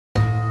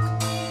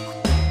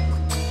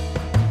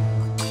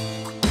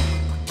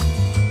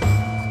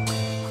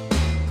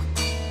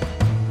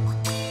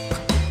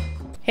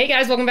Hey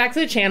guys, welcome back to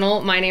the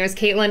channel. My name is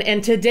Katelyn,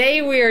 and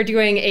today we are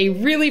doing a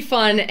really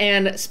fun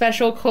and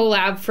special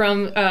collab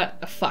from,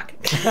 fuck.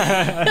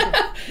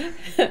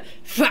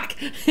 Fuck.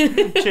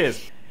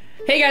 Cheers.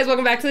 Hey guys,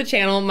 welcome back to the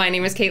channel. My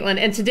name is Katelyn,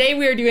 and today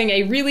we are doing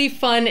a really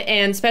fun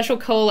and special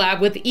collab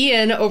with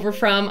Ian over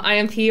from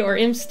IMP or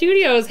IMP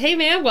Studios. Hey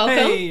man, welcome.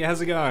 Hey, how's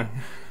it going?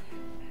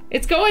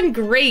 It's going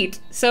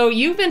great. So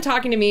you've been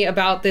talking to me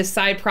about this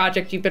side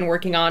project you've been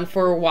working on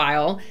for a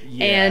while,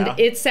 and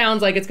it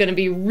sounds like it's going to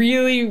be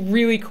really,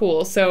 really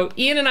cool. So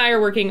Ian and I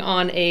are working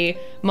on a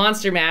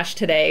Monster Mash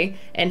today,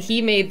 and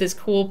he made this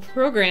cool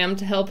program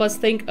to help us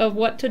think of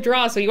what to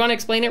draw. So you want to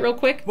explain it real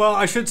quick? Well,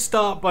 I should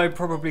start by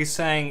probably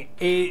saying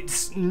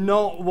it's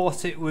not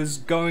what it was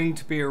going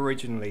to be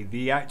originally.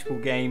 The actual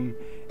game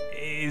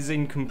is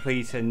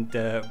incomplete and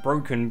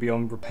broken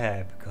beyond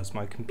repair because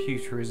my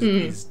computer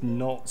is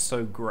not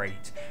so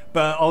great.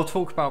 But I'll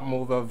talk about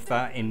more of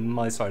that in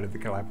my side of the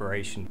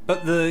collaboration.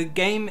 But the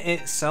game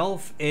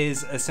itself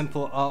is a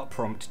simple art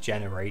prompt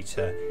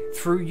generator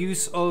through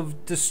use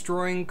of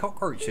destroying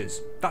cockroaches.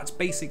 That's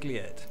basically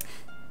it.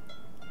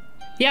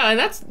 Yeah, and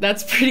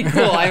that's pretty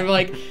cool. I'm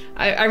like,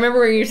 I remember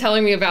when you were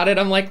telling me about it,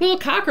 I'm like, little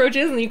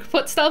cockroaches, and you can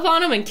put stuff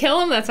on them and kill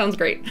them. That sounds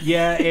great.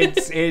 Yeah,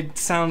 it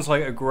sounds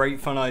like a great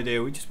fun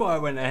idea, which is why I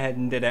went ahead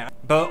and did it.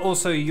 But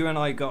also, you and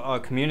I got our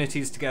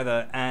communities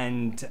together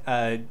and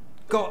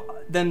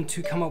got them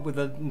to come up with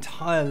an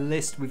entire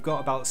list. We've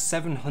got about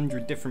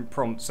 700 different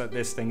prompts that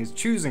this thing is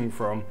choosing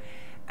from,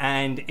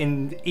 and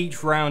in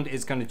each round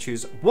it's going to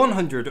choose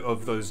 100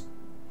 of those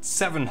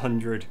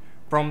 700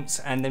 prompts,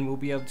 and then we'll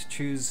be able to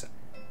choose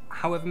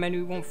however many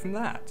we want from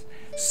that.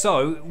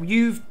 So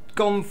you've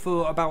gone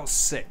for about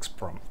 6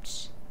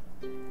 prompts.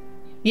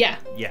 Yeah.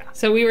 Yeah.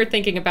 So we were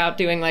thinking about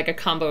doing like a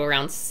combo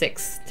around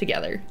 6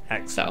 together.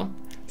 Excellent.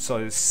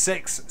 So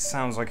 6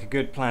 sounds like a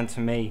good plan to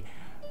me.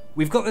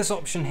 We've got this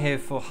option here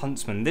for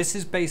Huntsman. This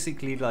is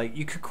basically like,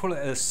 you could call it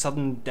a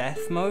sudden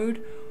death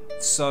mode.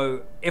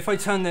 So if I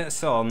turn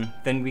this on,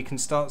 then we can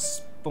start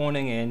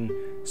spawning in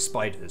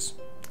spiders.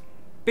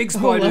 Big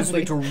spiders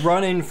which will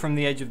run in from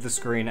the edge of the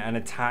screen and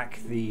attack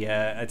the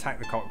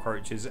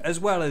cockroaches, as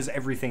well as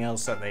everything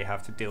else that they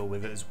have to deal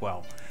with as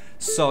well.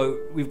 So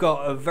we've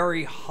got a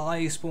very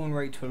high spawn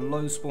rate to a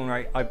low spawn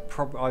rate.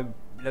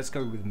 Let's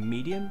go with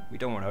medium. We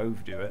don't want to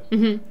overdo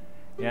it.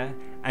 Yeah.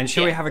 And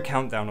shall we have a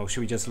countdown, or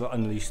should we just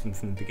unleash them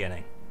from the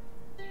beginning?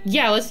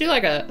 Yeah, let's do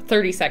like a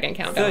 30-second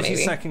countdown.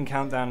 30-second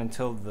countdown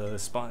until the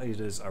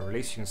spiders are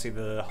released. You can see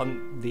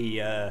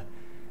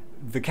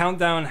the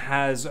countdown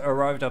has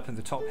arrived up at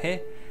the top here,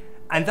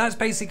 and that's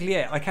basically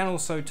it. I can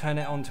also turn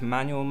it on to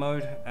manual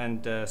mode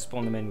and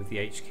spawn them in with the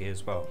H key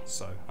as well.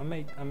 So I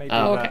may do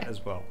that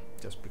as well,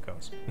 just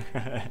because.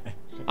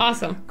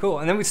 Awesome. Cool,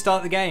 and then we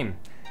start the game.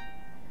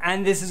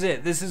 And this is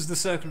it. This is the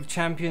Circle of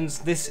Champions.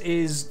 This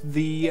is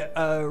the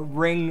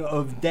Ring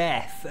of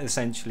Death,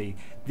 essentially.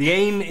 The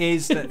aim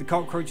is that the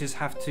cockroaches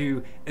have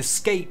to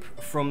escape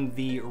from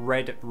the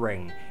red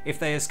ring. If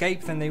they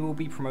escape, then they will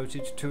be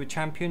promoted to a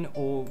champion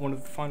or one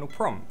of the final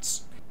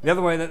prompts. The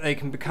other way that they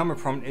can become a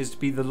prompt is to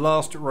be the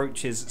last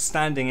roaches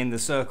standing in the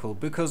circle,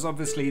 because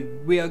obviously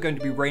we are going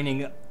to be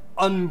raining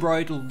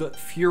unbridled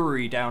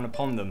fury down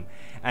upon them.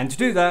 And to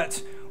do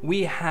that,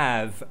 we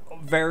have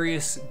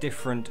various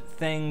different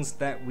things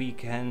that we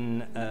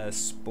can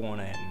spawn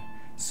in.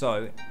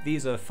 So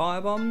these are fire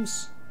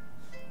bombs.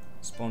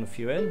 Spawn a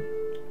few in.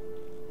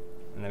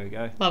 And there we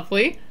go.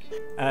 Lovely.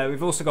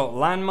 We've also got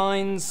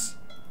landmines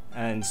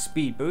and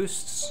speed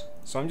boosts.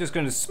 So I'm just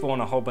going to spawn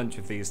a whole bunch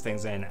of these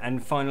things in.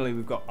 And finally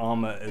we've got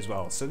armor as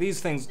well. So these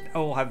things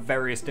all have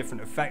various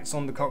different effects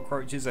on the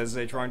cockroaches as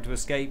they're trying to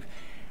escape.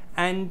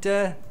 And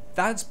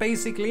that's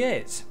basically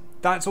it.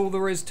 That's all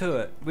there is to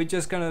it. We're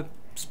just going to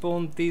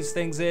spawn these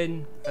things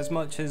in as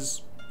much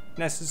as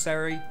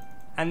necessary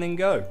and then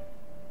go.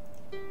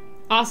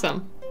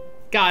 Awesome.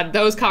 God,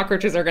 those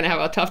cockroaches are going to have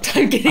a tough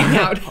time getting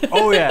out.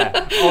 Oh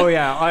yeah, oh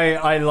yeah,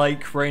 I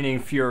like raining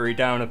fury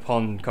down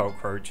upon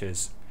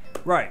cockroaches.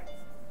 Right,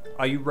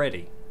 are you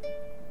ready?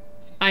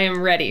 I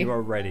am ready. You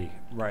are ready.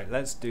 Right,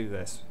 let's do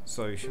this.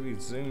 So should we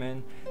zoom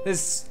in?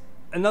 There's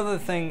another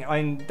thing,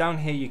 down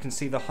here you can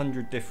see the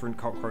 100 different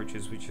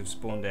cockroaches which have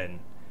spawned in.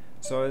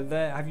 So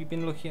have you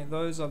been looking at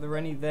those? Are there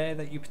any there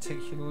that you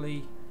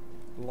particularly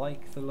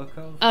like the look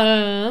of?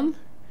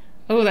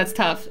 Oh, that's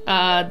tough.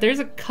 There's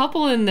a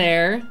couple in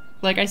there.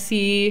 Like I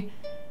see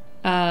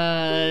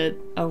a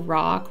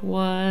rock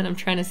one. I'm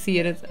trying to see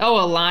it. Oh,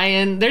 a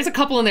lion. There's a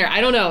couple in there. I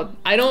don't know.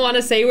 I don't want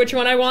to say which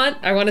one I want.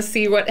 I want to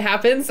see what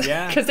happens.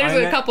 Yeah. Because there's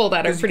a couple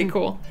that are pretty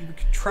cool. You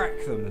can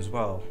track them as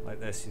well,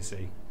 like this, you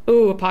see.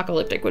 Ooh,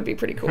 apocalyptic would be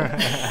pretty cool.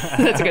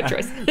 That's a good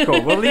choice.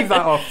 Cool. We'll leave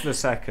that off for a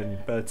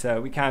second, but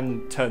we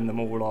can turn them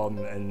all on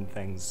and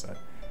things. So.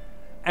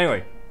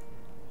 Anyway,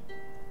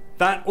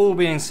 that all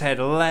being said,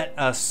 let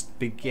us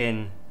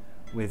begin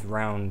with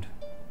round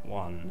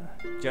 1.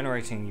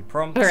 Generating new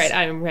prompts. All right,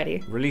 I am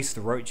ready. Release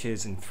the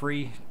roaches in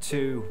 3,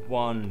 2,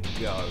 1,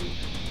 go.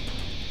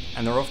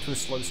 And they're off to a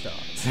slow start.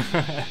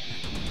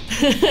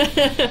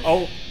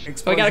 Oh,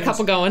 explosions. We got a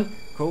couple going.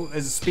 Cool.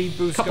 There's a speed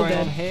boost going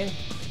on here.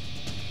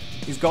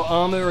 He's got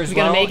armor as He's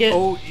well. gonna make it.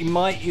 Oh, he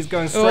might. He's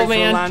going straight for the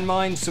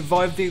landmine.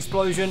 Survived the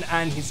explosion,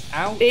 and he's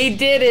out. They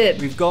did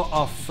it. We've got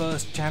our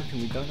first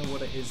champion. We don't know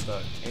what it is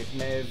though. You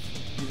may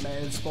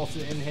have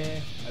spotted it in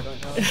here. I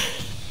don't know.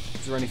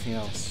 Is there anything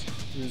else?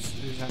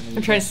 Who's happening?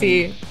 I'm trying to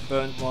see.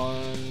 Burnt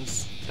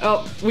ones.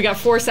 Oh, we got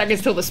 4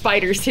 seconds till the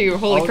spiders too.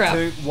 Holy crap.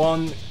 2,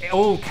 1.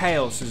 All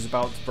chaos is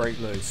about to break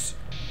loose.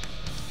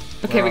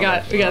 Okay, we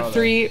got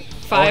 3,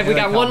 5. We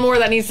got 1 more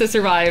that needs to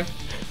survive.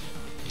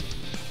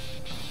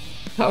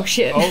 Oh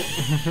shit. Oh.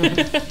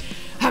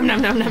 Hum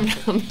nom nom nom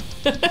nom.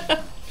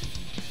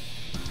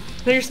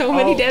 There's so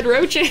many dead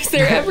roaches.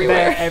 They're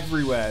everywhere. They're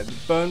everywhere. The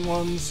burnt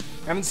ones.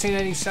 I haven't seen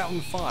any set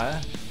on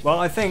fire. Well,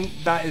 I think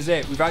that is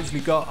it. We've actually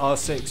got our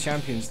 6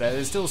 champions there.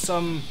 There's still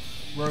some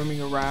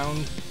roaming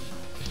around,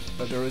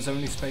 but there is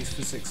only space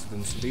for 6 of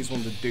them, so these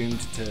ones are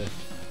doomed to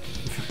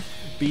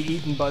be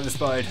eaten by the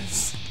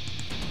spiders.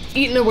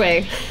 Eaten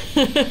away.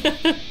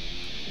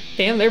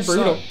 Damn, they're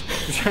brutal.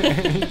 So,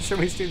 shall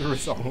we see the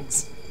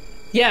results?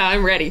 Yeah,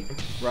 I'm ready.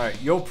 Right,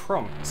 your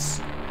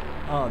prompts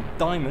are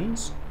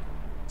diamonds,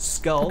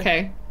 skull,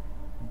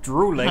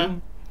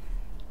 drooling,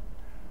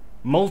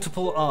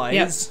 multiple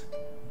eyes,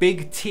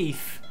 big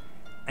teeth,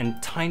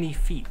 and tiny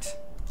feet.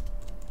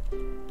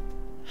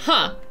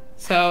 Huh.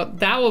 So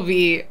that will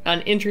be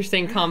an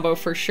interesting combo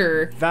for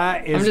sure.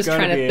 That is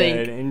going to be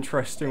an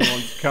interesting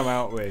one to come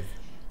out with.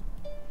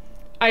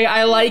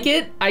 I like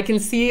it. I can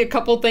see a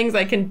couple things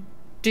I can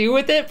do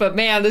with it, but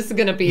man, this is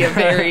going to be a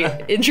very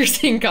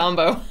interesting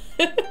combo.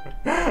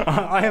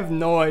 I have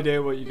no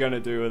idea what you're going to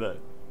do with it.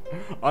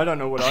 I don't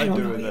know what I'd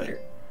do with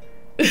it.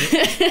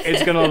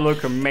 It's going to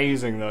look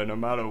amazing though, no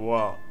matter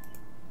what.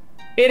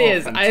 It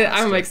is.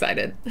 I'm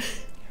excited.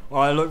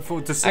 Well, I look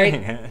forward to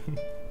seeing it.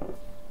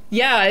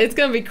 Yeah, it's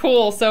going to be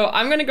cool. So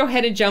I'm going to go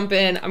ahead and jump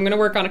in. I'm going to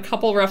work on a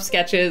couple rough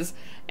sketches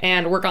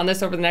and work on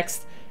this over the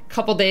next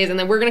couple days, and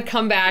then we're going to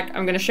come back.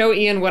 I'm going to show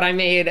Ian what I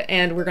made,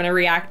 and we're going to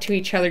react to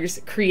each other's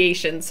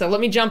creations. So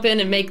let me jump in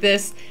and make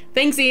this.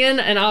 Thanks, Ian,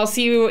 and I'll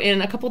see you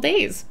in a couple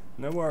days.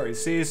 No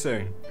worries. See you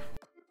soon.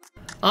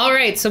 All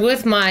right, so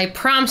with my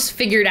prompts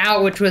figured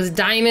out, which was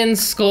diamond,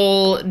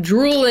 skull,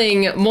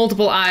 drooling,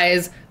 multiple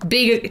eyes,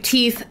 big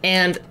teeth,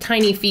 and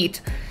tiny feet,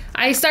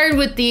 I started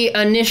with the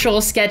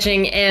initial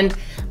sketching, and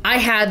I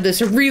had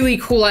this really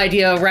cool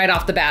idea right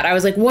off the bat. I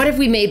was like, what if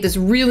we made this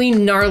really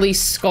gnarly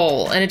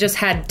skull and it just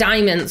had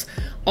diamonds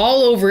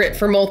all over it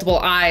for multiple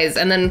eyes,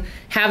 and then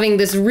having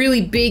this really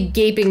big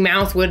gaping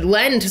mouth would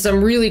lend to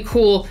some really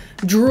cool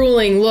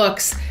drooling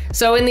looks.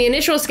 So in the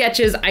initial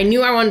sketches, I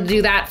knew I wanted to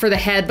do that for the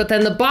head, but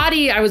then the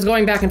body, I was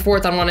going back and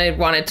forth on what I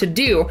wanted to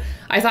do.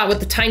 I thought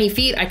with the tiny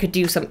feet, I could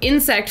do some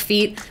insect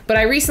feet, but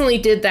I recently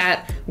did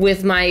that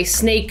with my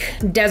snake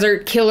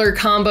desert killer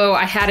combo.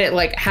 I had it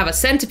like have a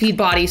centipede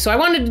body, so I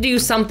wanted to do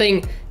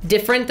something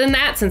different than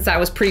that since that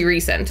was pretty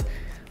recent.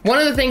 One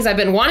of the things I've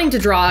been wanting to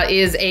draw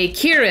is a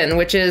Kirin,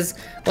 which is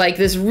like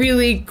this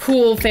really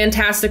cool,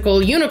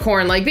 fantastical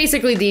unicorn, like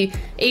basically the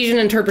Asian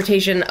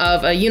interpretation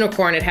of a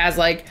unicorn. It has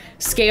like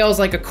scales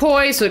like a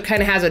koi, so it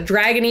kind of has a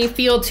dragony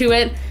feel to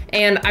it.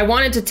 And I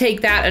wanted to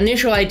take that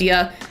initial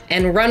idea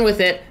and run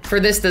with it for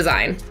this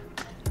design.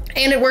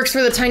 And it works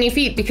for the tiny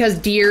feet because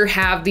deer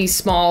have these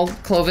small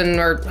cloven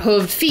or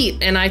hooved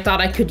feet, and I thought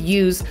I could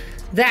use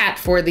that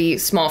for the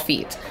small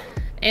feet.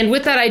 And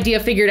with that idea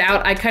figured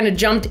out, I kind of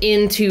jumped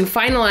into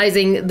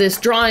finalizing this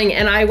drawing,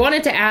 and I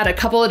wanted to add a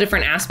couple of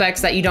different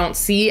aspects that you don't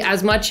see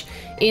as much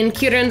in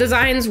Kirin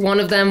designs. One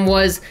of them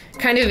was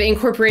kind of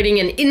incorporating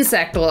an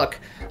insect look.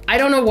 I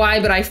don't know why,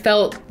 but I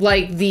felt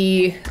like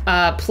the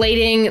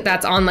plating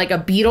that's on like a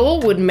beetle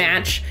would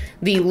match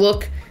the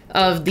look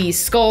of the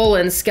skull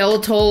and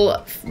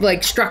skeletal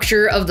like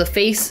structure of the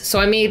face. So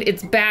I made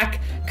its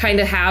back kind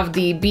of have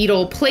the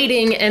beetle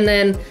plating, and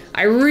then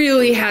I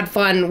really had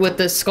fun with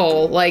the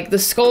skull. Like the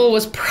skull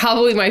was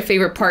probably my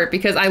favorite part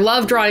because I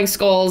love drawing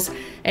skulls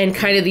and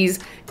kind of these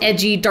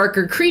edgy,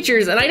 darker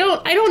creatures, and I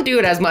don't do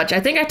it as much.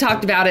 I think I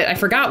talked about it. I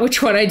forgot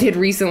which one I did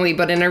recently,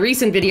 but in a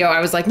recent video, I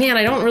was like, man,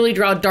 I don't really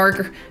draw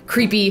dark,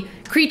 creepy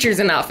creatures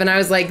enough. And I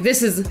was like,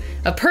 this is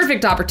a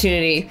perfect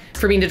opportunity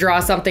for me to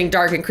draw something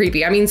dark and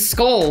creepy. I mean,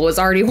 skull was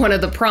already one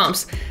of the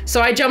prompts. So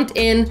I jumped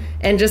in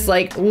and just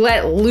like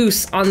let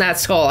loose on that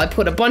skull. I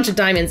put a bunch of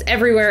diamonds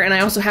everywhere, and I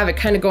also have it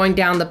kind of going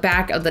down the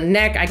back of the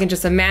neck. I can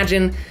just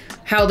imagine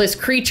how this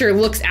creature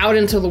looks out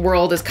into the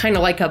world as kind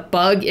of like a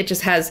bug. It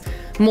just has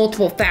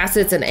multiple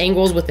facets and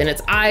angles within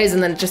its eyes,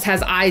 and then it just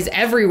has eyes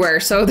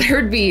everywhere. So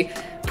there'd be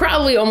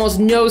probably almost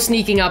no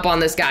sneaking up on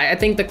this guy. I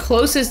think the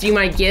closest you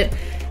might get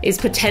is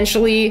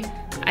potentially,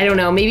 I don't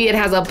know, maybe it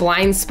has a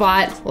blind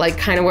spot, like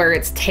kind of where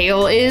its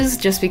tail is,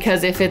 just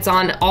because if it's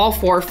on all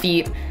 4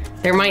 feet,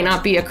 there might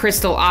not be a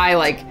crystal eye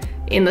like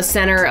in the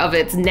center of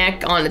its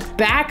neck on its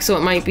back, so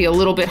it might be a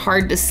little bit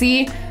hard to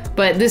see.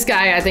 But this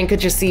guy, I think, could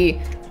just see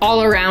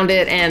all around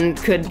it and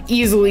could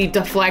easily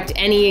deflect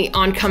any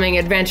oncoming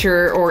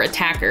adventurer or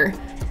attacker.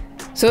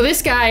 So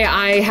this guy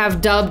I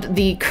have dubbed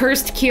the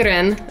Cursed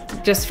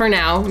Kirin, just for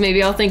now.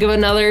 Maybe I'll think of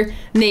another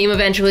name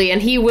eventually, and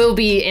he will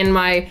be in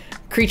my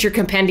creature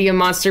compendium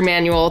monster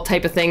manual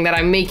type of thing that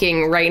I'm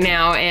making right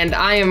now, and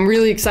I am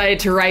really excited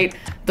to write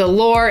the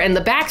lore and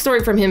the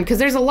backstory from him, because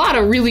there's a lot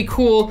of really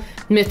cool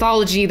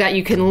mythology that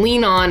you can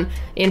lean on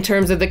in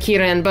terms of the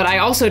Kirin, but I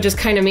also just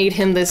kind of made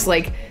him this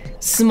like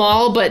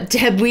small but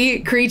deadly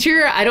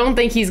creature. I don't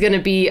think he's gonna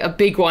be a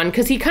big one,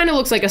 because he kind of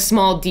looks like a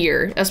small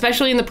deer,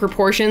 especially in the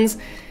proportions.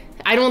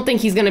 I don't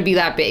think he's gonna be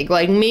that big,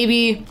 like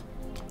maybe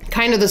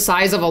kind of the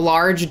size of a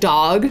large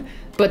dog,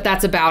 but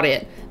that's about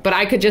it. But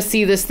I could just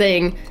see this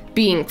thing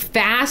being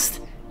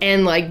fast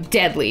and like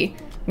deadly.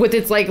 With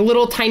its like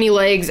little tiny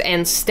legs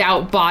and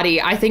stout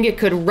body, I think it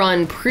could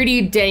run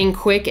pretty dang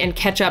quick and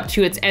catch up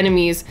to its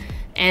enemies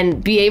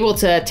and be able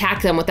to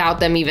attack them without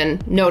them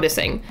even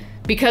noticing.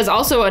 Because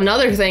also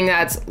another thing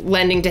that's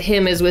lending to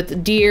him is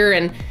with deer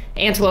and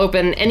antelope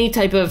and any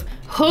type of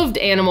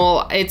hooved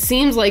animal, it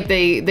seems like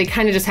they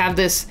kind of just have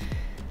this,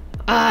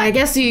 I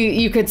guess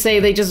you could say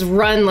they just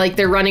run like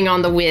they're running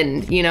on the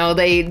wind. You know,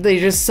 they're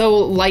just so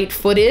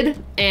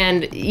light-footed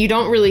and you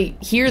don't really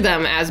hear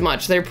them as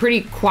much. They're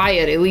pretty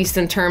quiet, at least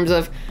in terms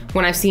of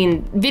when I've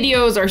seen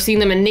videos or seen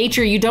them in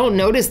nature, you don't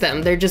notice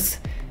them. They're just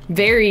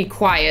very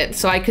quiet.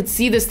 So I could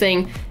see this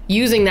thing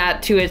using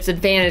that to its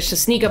advantage to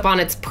sneak up on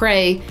its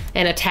prey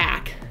and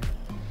attack.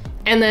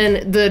 And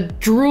then the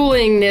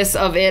droolingness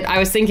of it, I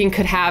was thinking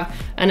could have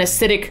an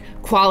acidic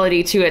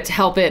quality to it to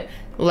help it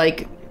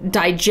like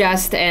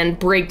digest and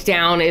break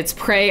down its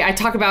prey. I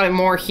talk about it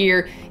more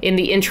here in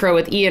the intro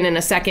with Ian in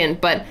a second,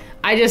 but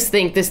I just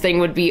think this thing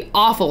would be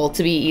awful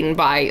to be eaten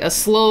by. A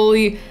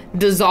slowly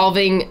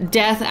dissolving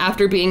death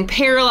after being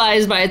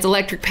paralyzed by its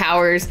electric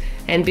powers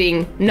and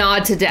being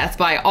gnawed to death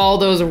by all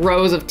those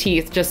rows of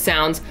teeth just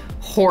sounds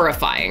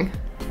horrifying.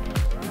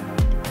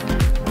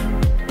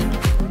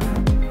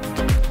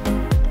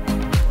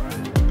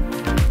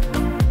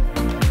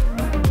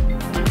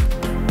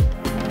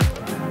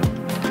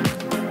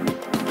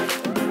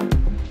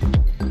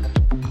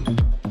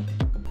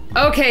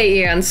 Okay,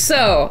 Ian,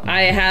 so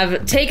I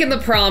have taken the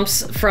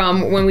prompts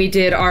from when we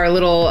did our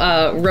little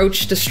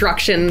roach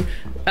destruction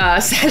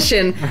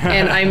session,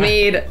 and I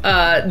made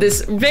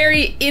this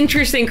very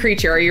interesting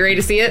creature. Are you ready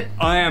to see it?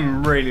 I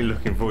am really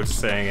looking forward to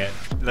seeing it.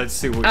 Let's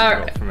see what you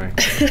got for me.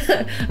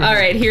 All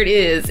right, here it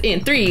is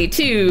in 3,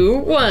 2,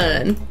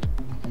 1.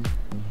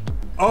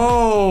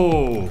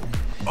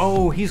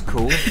 Oh, he's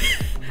cool.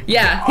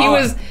 Yeah,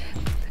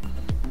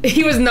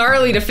 he was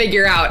gnarly to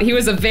figure out. He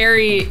was a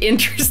very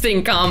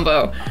interesting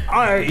combo.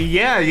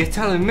 Yeah, you're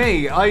telling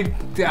me.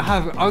 Okay,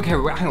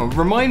 hang on.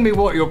 Remind me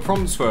what your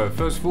prompts were,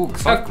 first of all,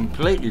 because I've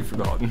completely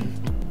forgotten.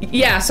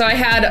 Yeah, so I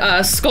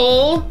had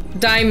skull,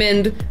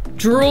 diamond,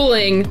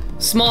 drooling,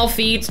 small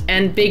feet,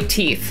 and big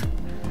teeth.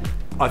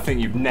 I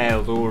think you've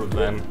nailed all of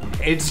them.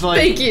 It's like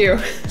Thank you.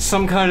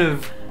 Some kind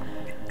of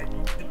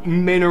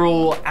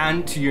mineral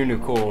ant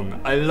unicorn.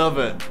 I love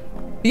it.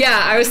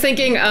 Yeah, I was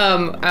thinking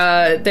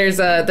there's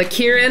the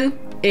Kirin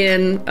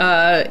in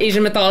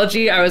Asian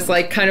mythology. I was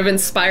like kind of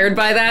inspired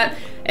by that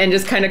and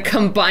just kind of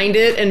combined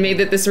it and made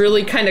it this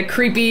really kind of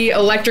creepy,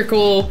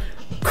 electrical,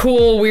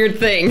 cool, weird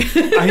thing.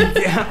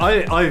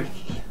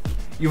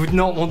 You would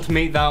not want to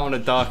meet that on a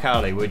dark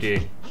alley, would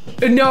you?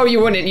 No,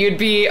 you wouldn't. You'd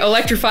be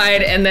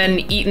electrified and then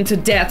eaten to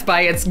death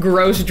by its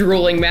gross,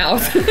 drooling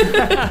mouth.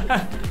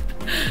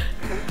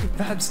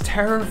 That's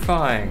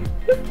terrifying.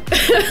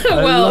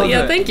 Well,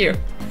 yeah, thank you.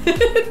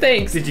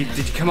 Thanks. Did you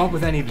come up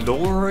with any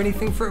lore or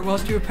anything for it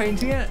whilst you were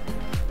painting it?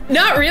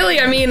 Not really.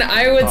 I mean,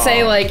 I would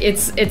say like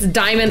its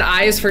diamond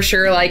eyes for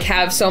sure like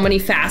have so many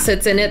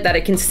facets in it that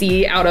it can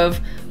see out of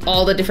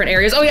all the different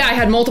areas. Oh yeah, I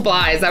had multiple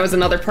eyes. That was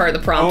another part of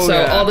the prompt.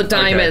 So all the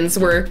diamonds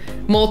were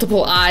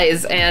multiple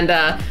eyes, and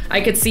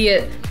I could see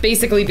it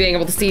basically being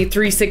able to see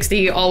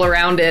 360 all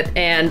around it,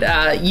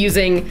 and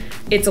using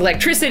its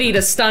electricity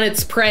to stun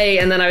its prey.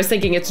 And then I was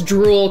thinking its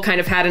drool kind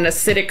of had an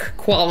acidic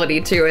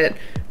quality to it,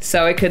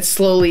 so it could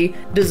slowly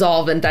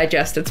dissolve and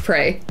digest its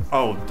prey.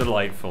 Oh,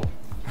 delightful.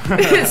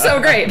 It's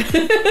so great.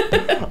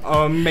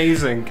 Oh,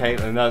 amazing,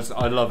 Katelyn.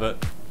 I love it.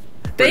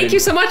 Thank you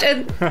so much,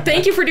 and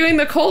thank you for doing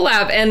the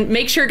collab. And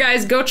make sure,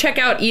 guys, go check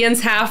out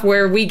Ian's half,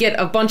 where we get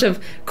a bunch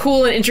of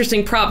cool and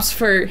interesting props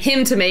for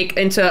him to make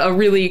into a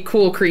really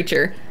cool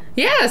creature.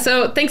 Yeah,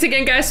 so thanks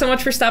again, guys, so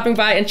much for stopping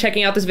by and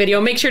checking out this video.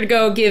 Make sure to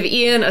go give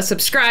Ian a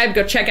subscribe.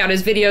 Go check out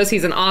his videos.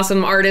 He's an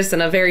awesome artist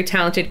and a very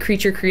talented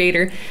creature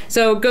creator.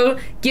 So go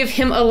give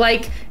him a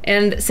like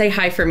and say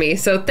hi for me.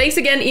 So thanks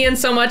again, Ian,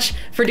 so much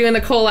for doing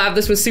the collab.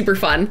 This was super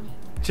fun.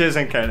 Cheers,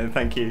 and Katelyn.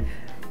 Thank you.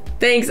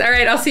 Thanks. All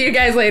right, I'll see you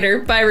guys later.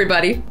 Bye,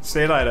 everybody. See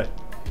you later.